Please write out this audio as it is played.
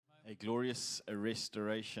A glorious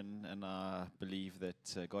restoration, and I believe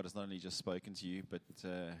that God has not only just spoken to you, but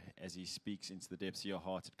as He speaks into the depths of your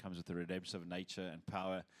heart, it comes with the redemption of nature and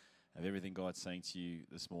power of everything God's saying to you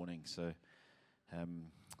this morning. So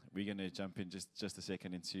we're going to jump in just a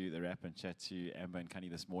second into the wrap and chat to Amber and Kani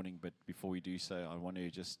this morning. But before we do so, I want to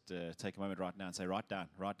just take a moment right now and say, write down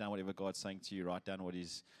whatever God's saying to you. Write down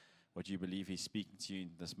what you believe He's speaking to you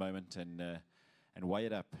in this moment, and weigh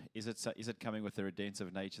it up. Is it coming with the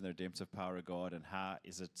redemptive nature and the redemptive power of God, and how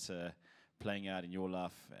is it playing out in your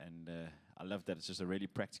life? And I love that it's just a really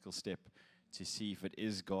practical step to see if it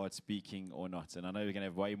is God speaking or not. And I know we're going to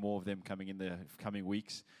have way more of them coming in the coming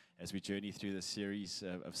weeks as we journey through this series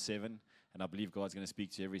of 7. And I believe God's going to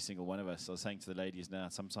speak to every single one of us. I was saying to the ladies now,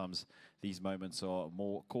 sometimes these moments are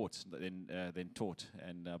more caught than taught.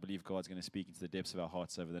 And I believe God's going to speak into the depths of our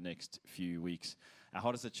hearts over the next few weeks. Our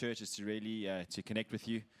heart as a church is to really to connect with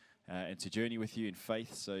you and to journey with you in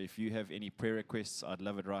faith. So if you have any prayer requests, I'd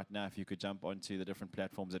love it right now if you could jump onto the different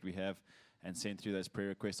platforms that we have and send through those prayer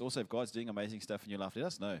requests. Also, if God's doing amazing stuff in your life, let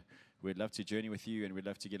us know. We'd love to journey with you, and we'd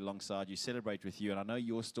love to get alongside you, celebrate with you. And I know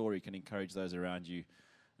your story can encourage those around you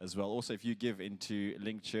as well. Also, if you give into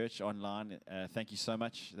Link Church online, thank you so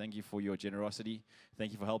much. Thank you for your generosity.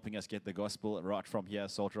 Thank you for helping us get the gospel right from here,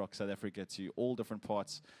 Salt Rock, South Africa, to all different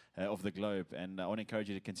parts of the globe. And I want to encourage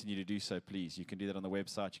you to continue to do so, please. You can do that on the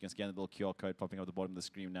website. You can scan the little QR code popping up at the bottom of the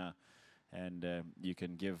screen now. And you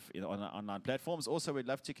can give on online platforms. Also, we'd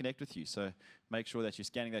love to connect with you. So make sure that you're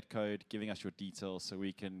scanning that code, giving us your details so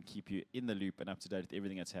we can keep you in the loop and up to date with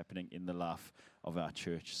everything that's happening in the life of our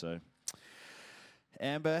church. So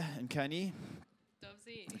Amber and Kani,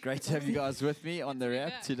 great to have you guys with me on the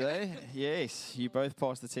wrap today. Yes, you both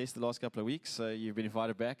passed the test the last couple of weeks, so you've been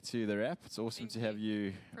invited back to the wrap. It's awesome to have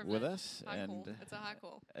you with us. High call. It's a high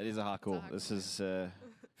call. It is a high call. This is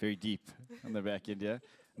very deep on the back end, yeah?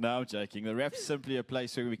 No, I'm joking. The wrap's simply a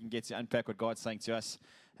place where we can get to unpack what God's saying to us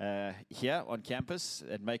here on campus.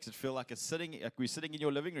 It makes it feel like we're sitting in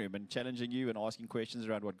your living room and challenging you and asking questions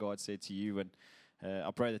around what God said to you. And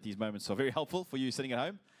I pray that these moments are very helpful for you sitting at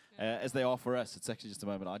home, as they are for us. It's actually just a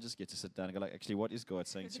moment I just get to sit down and go like, actually, what is God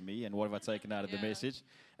saying to me, and what have I taken out of the message,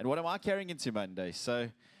 and what am I carrying into Monday? So,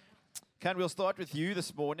 Ken, we'll start with you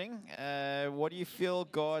this morning. What do you feel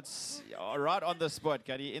God's, right on the spot,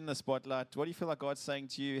 Kani, in the spotlight, what do you feel like God's saying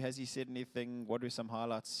to you? Has He said anything? What were some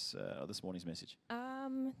highlights of this morning's message?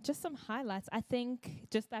 Just some highlights. I think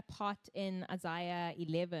just that part in Isaiah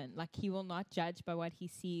 11, like He will not judge by what He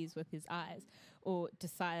sees with His eyes or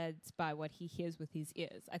decides by what He hears with His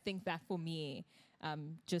ears. I think that for me,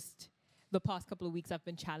 just the past couple of weeks, I've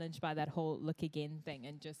been challenged by that whole look again thing,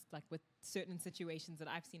 and just like with certain situations that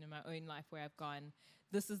I've seen in my own life where I've gone,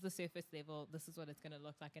 this is the surface level, this is what it's going to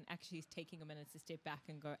look like, and actually taking a minute to step back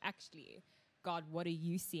and go, actually, God, what are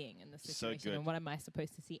you seeing in this situation, and what am I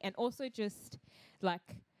supposed to see? And also just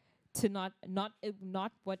like to not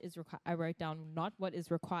what is required. I wrote down not what is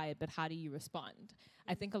required, but how do you respond?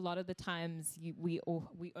 I think a lot of the times we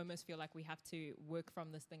almost feel like we have to work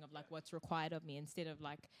from this thing of like what's required of me instead of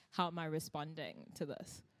like how am I responding to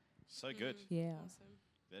this. So good. Yeah. Awesome.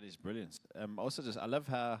 That is brilliant. Also, I love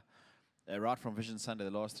how right from Vision Sunday,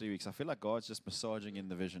 the last 3 weeks, I feel like God's just massaging in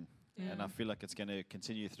the vision. Yeah. And I feel like it's going to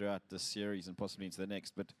continue throughout this series and possibly into the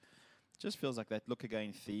next. But it just feels like that look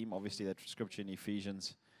again theme, obviously that scripture in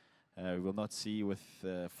Ephesians, we will not see with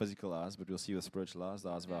physical eyes, but we'll see with spiritual eyes, the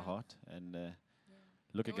eyes of our heart. And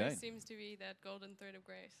look It again. always seems to be that golden thread of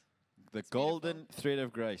grace. The It's golden beautiful. thread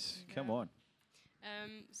of grace. Come Yeah. on.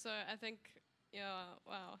 So I think,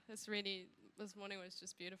 wow, this morning was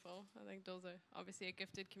just beautiful. I think Dill's obviously a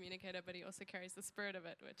gifted communicator, but he also carries the spirit of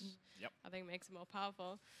it, which I think makes him more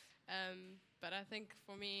powerful. But I think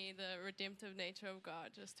for me, the redemptive nature of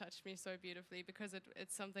God just touched me so beautifully because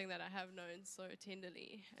it's something that I have known so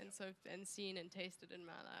tenderly and seen and tasted in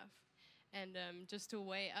my life. And just to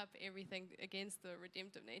weigh up everything against the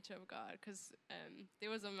redemptive nature of God, because there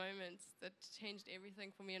was a moment that changed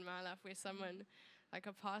everything for me in my life where someone, like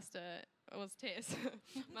a pastor, it was Tess,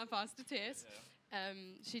 my pastor Tess,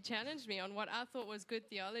 she challenged me on what I thought was good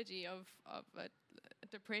theology of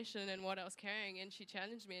depression and what I was carrying, and she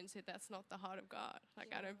challenged me and said, that's not the heart of God.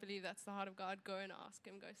 Like, I don't believe that's the heart of God. Go and ask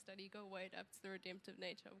Him, go study, go wait up to the redemptive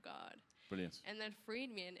nature of God. Brilliant. And that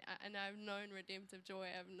freed me, and I've known redemptive joy.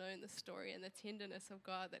 I've known the story and the tenderness of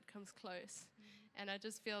God that comes close. And I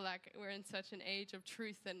just feel like we're in such an age of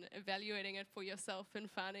truth and evaluating it for yourself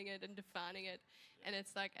and finding it and defining it. And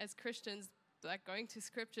it's like, as Christians, like going to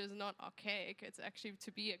scripture is not archaic. It's actually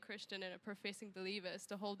to be a Christian and a professing believer is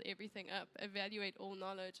to hold everything up, evaluate all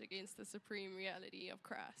knowledge against the supreme reality of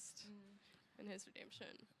Christ and His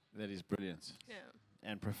redemption. That is brilliant. Yeah.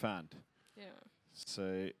 and profound. Yeah.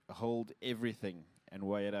 So hold everything and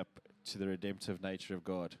weigh it up to the redemptive nature of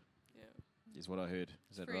God, Yeah. is what I heard.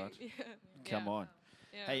 Is that Free. right? Yeah. Come Yeah. on.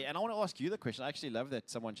 Yeah. Hey, and I want to ask you the question. I actually love that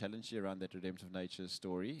someone challenged you around that redemptive nature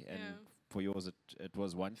story. And Yeah. for yours, it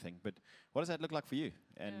was one thing. But what does that look like for you?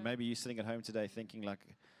 And Yeah. maybe you're sitting at home today thinking like,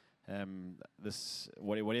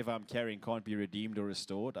 whatever I'm carrying can't be redeemed or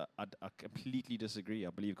restored. I completely disagree. I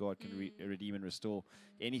believe God can redeem and restore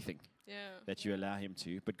anything Yeah. that you allow Him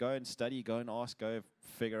to. But go and study, go and ask, go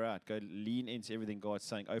figure out, go lean into everything God's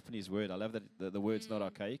saying. Open His Word. I love that the Word's not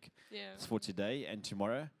archaic. Yeah. It's for today and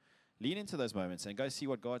tomorrow. Lean into those moments and go see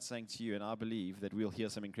what God's saying to you. And I believe that we'll hear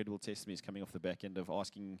some incredible testimonies coming off the back end of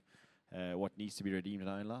asking what needs to be redeemed in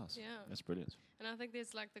our own lives. Yeah. That's brilliant. And I think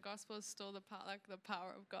there's like the gospel is still the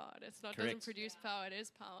power of God. It's not Correct. doesn't produce power, it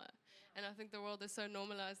is power. And I think the world is so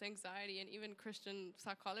normalized anxiety, and even Christian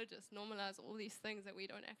psychologists normalize all these things that we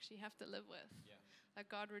don't actually have to live with. Yeah. Like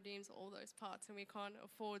God redeems all those parts, and we can't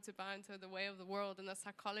afford to buy into the way of the world and the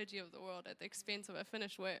psychology of the world at the expense of our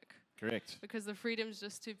finished work. Correct. Because the freedom's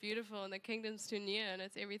just too beautiful and the kingdom's too near, and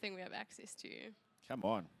it's everything we have access to. Come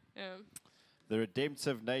on. Yeah. The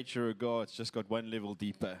redemptive nature of God's just got one level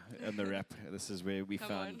deeper in the rap. This is where we Come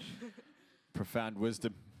found on. profound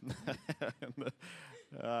wisdom.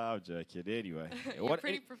 I'm joking. Anyway. You're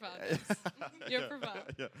pretty profound. Yes. You're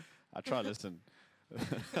profound. Yeah. I try to listen.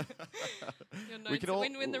 Your We notes, can all-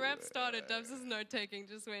 when the rap started, Dubs' note taking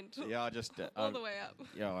just went Yeah, I just... all the way up.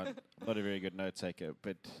 Yeah, I'm not a very good note taker,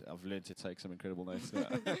 but I've learned to take some incredible notes.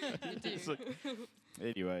 You do. So,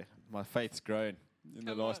 anyway, my faith's grown in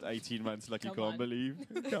the Come last on. 18 months, like you Come can't on. believe.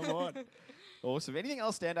 Come on. Awesome. Anything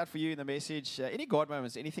else stand out for you in the message? Any God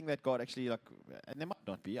moments? Anything that God actually, like, and there might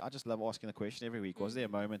not be. I just love asking the question every week. Was there a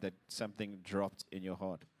moment that something dropped in your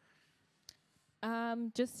heart?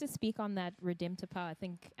 Just to speak on that redemptive power, I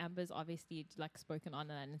think Amber's obviously like spoken on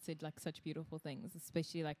that and said like such beautiful things,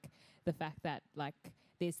 especially like the fact that like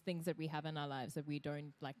there's things that we have in our lives that we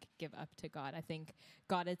don't like give up to God. I think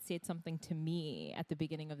God had said something to me at the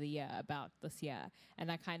beginning of the year about this year,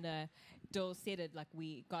 and I kind of, Joel said it like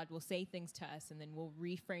God will say things to us and then we'll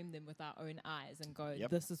reframe them with our own eyes and go,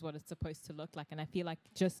 Yep. this is what it's supposed to look like. And I feel like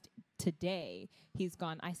just today He's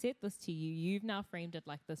gone, I said this to you, you've now framed it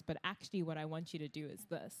like this, but actually what I want you to do is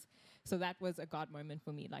this. So that was a God moment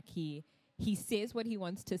for me. Like he says what He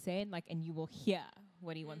wants to say, and you will hear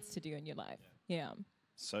what He wants to do in your life. Yeah.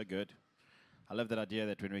 So good. I love that idea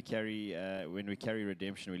that when we carry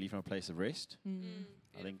redemption, we leave from a place of rest.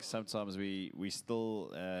 I think sometimes we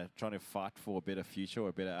still trying to fight for a better future or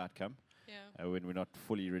a better outcome. Yeah. When we're not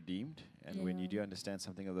fully redeemed. And when you Yeah. do understand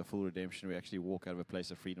something of the full redemption, we actually walk out of a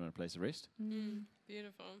place of freedom and a place of rest.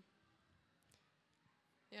 Beautiful.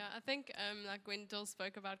 Yeah, I think like when Dill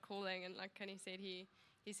spoke about calling, and like Kenny said, he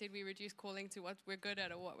said we reduce calling to what we're good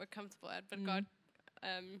at or what we're comfortable at, but God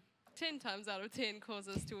 10 times out of 10 calls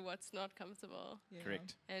us to what's not comfortable. Yeah.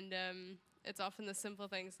 Correct. And it's often the simple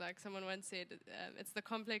things, like someone once said, it's the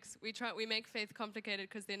complex. We make faith complicated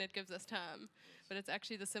because then it gives us time, but it's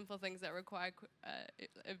actually the simple things that require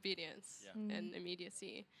obedience and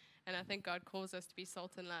immediacy. And I think God calls us to be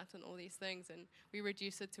salt and light and all these things, and we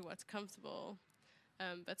reduce it to what's comfortable.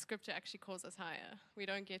 But Scripture actually calls us higher. We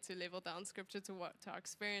don't get to level down Scripture to our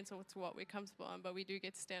experience or to what we're comfortable on, but we do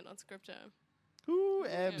get to stand on Scripture. Ooh,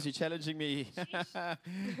 Abs, you're challenging me.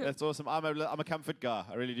 That's awesome. I'm a comfort guy.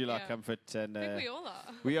 I really do like Yeah. comfort. And I think we all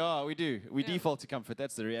are. we do. We Yeah. default to comfort.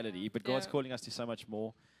 That's the reality. But God's Yeah. calling us to so much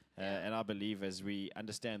more. Yeah. And I believe as we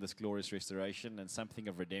understand this glorious restoration and something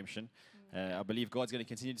of redemption, I believe God's going to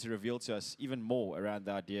continue to reveal to us even more around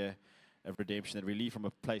the idea of redemption, that we leave from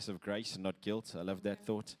a place of grace and not guilt. I love that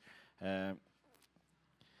thought.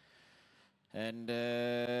 And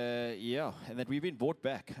that we've been bought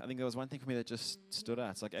back. I think there was one thing for me that just stood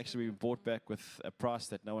out. It's like actually we've been bought back with a price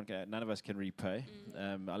that none of us can repay.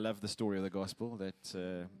 I love the story of the gospel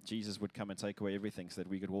that Jesus would come and take away everything so that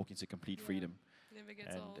we could walk into complete freedom. Never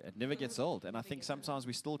gets And old. it never gets old. And I Never think gets old. sometimes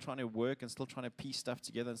we're still trying to work and still trying to piece stuff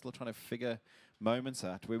together and still trying to figure moments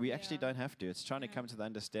out where we actually Yeah. don't have to. It's trying to Yeah. come to the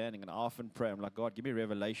understanding. And I often pray, I'm like, God, give me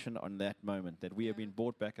revelation on that moment that we have Yeah. been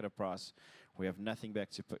bought back at a price. We have nothing back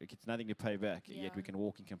to it's nothing to pay back, yet Yeah. we can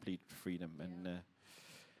walk in complete freedom. And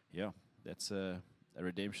that's a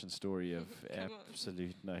redemption story of Come on.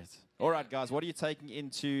 absolute note. All right, guys, what are you taking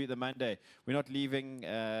into the Monday? We're not leaving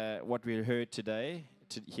what we heard today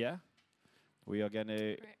to here. We are going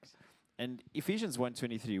to, Correct. and Ephesians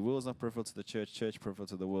 1:23, world is not peripheral to the church, church peripheral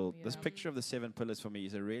to the world. This Yeah. picture of the 7 pillars for me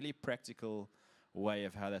is a really practical way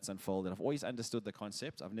of how that's unfolded. I've always understood the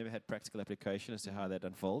concept. I've never had practical application as to how that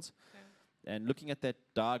unfolds. Okay. And looking at that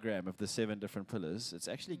diagram of the 7 different pillars, it's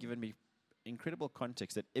actually given me incredible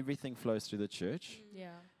context that everything flows through the church,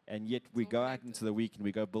 Yeah. and yet we all go out connected. into the week and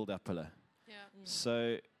we go build our pillar. Yeah.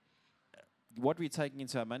 So what we're taking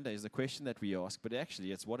into our Monday is the question that we ask, but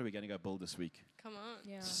actually it's what are we going to go build this week? Come on.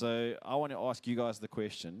 Yeah. So I want to ask you guys the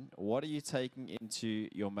question, what are you taking into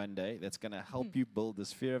your Monday that's going to help you build the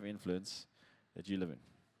sphere of influence that you live in?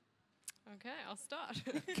 Okay, I'll start.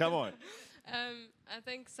 Come on. I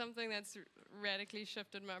think something that's radically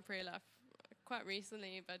shifted my prayer life quite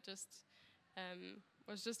recently, but just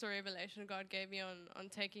was just a revelation God gave me on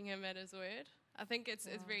taking Him at His word. I think it's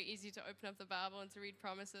very easy to open up the Bible and to read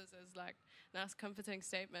promises as like nice, comforting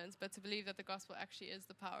statements, but to believe that the gospel actually is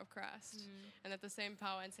the power of Christ, and that the same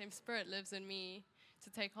power and same Spirit lives in me to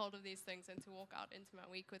take hold of these things and to walk out into my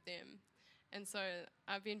week with them. And so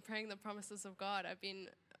I've been praying the promises of God. I've been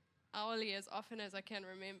hourly, as often as I can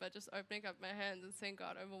remember, just opening up my hands and saying,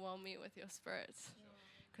 God, overwhelm me with your Spirit.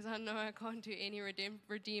 Because I know I can't do any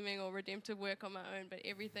redeeming or redemptive work on my own, but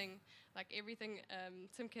everything,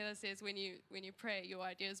 Tim Keller says, when you pray, your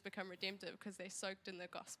ideas become redemptive because they're soaked in the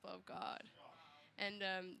gospel of God. And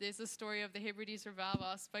there's a story of the Hebrides revival.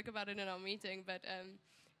 I spoke about it in our meeting, but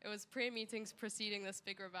it was prayer meetings preceding this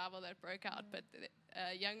big revival that broke out. But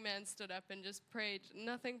a young man stood up and just prayed,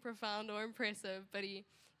 nothing profound or impressive, but he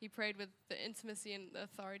prayed with the intimacy and the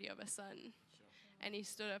authority of a son. And he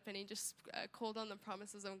stood up and he just called on the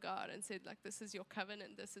promises of God and said, like, this is your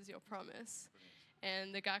covenant, this is your promise.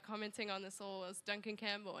 And the guy commenting on this all was Duncan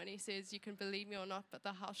Campbell, and he says, you can believe me or not, but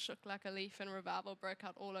the house shook like a leaf and revival broke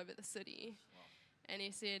out all over the city. And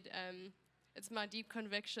he said, it's my deep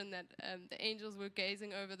conviction that the angels were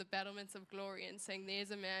gazing over the battlements of glory and saying,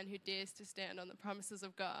 there's a man who dares to stand on the promises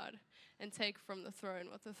of God and take from the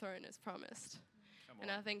throne what the throne has promised. And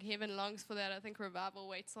I think heaven longs for that. I think revival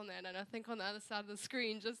waits on that. And I think on the other side of the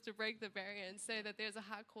screen, just to break the barrier and say that there's a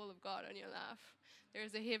high call of God on your life. There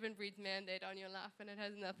is a heaven-breathed mandate on your life, and it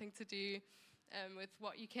has nothing to do with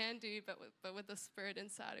what you can do, but with the Spirit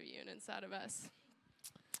inside of you and inside of us.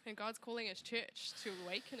 And God's calling His church to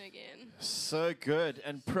awaken again. So good.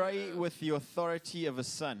 And pray with the authority of a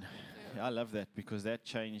son. Yeah, I love that because that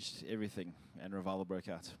changed everything and revival broke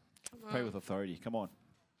out. Pray with authority. Come on.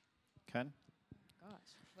 Can?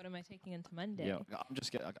 What am I taking into Monday? Yeah, I'm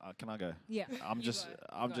just can I go? Yeah. I'm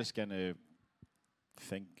just going to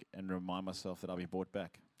think and remind myself that I'll be brought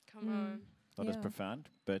back. Come on. Not as profound,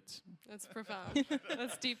 but that's profound.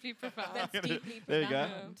 That's deeply profound. That's deeply profound. There you go.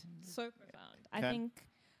 So profound. I think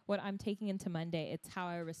what I'm taking into Monday, it's how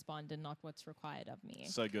I respond and not what's required of me.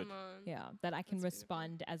 So good. Come on. Yeah, that I can That's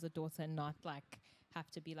respond as a daughter and not like have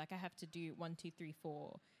to be like I have to do 1, 2, 3,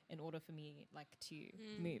 4 in order for me like to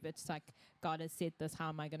move. It's like God has said this. How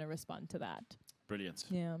am I going to respond to that? Brilliant.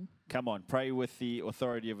 Yeah. Come on, pray with the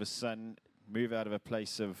authority of a son. Move out of a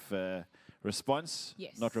place of response,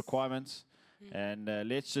 not requirements. And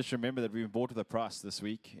let's just remember that we've been bought with a price this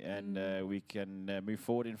week, and we can move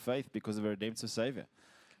forward in faith because of a redemptive Savior.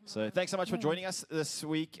 So thanks so much for joining us this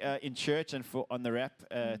week in church and for on the wrap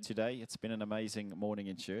today. It's been an amazing morning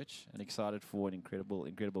in church and excited for an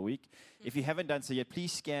incredible week. If you haven't done so yet,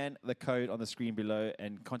 please scan the code on the screen below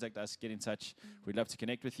and contact us, get in touch. We'd love to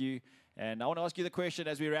connect with you. And I want to ask you the question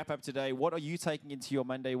as we wrap up today, what are you taking into your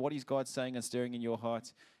Monday? What is God saying and stirring in your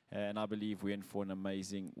heart? And I believe we're in for an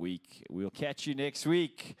amazing week. We'll catch you next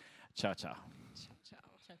week. Ciao, ciao.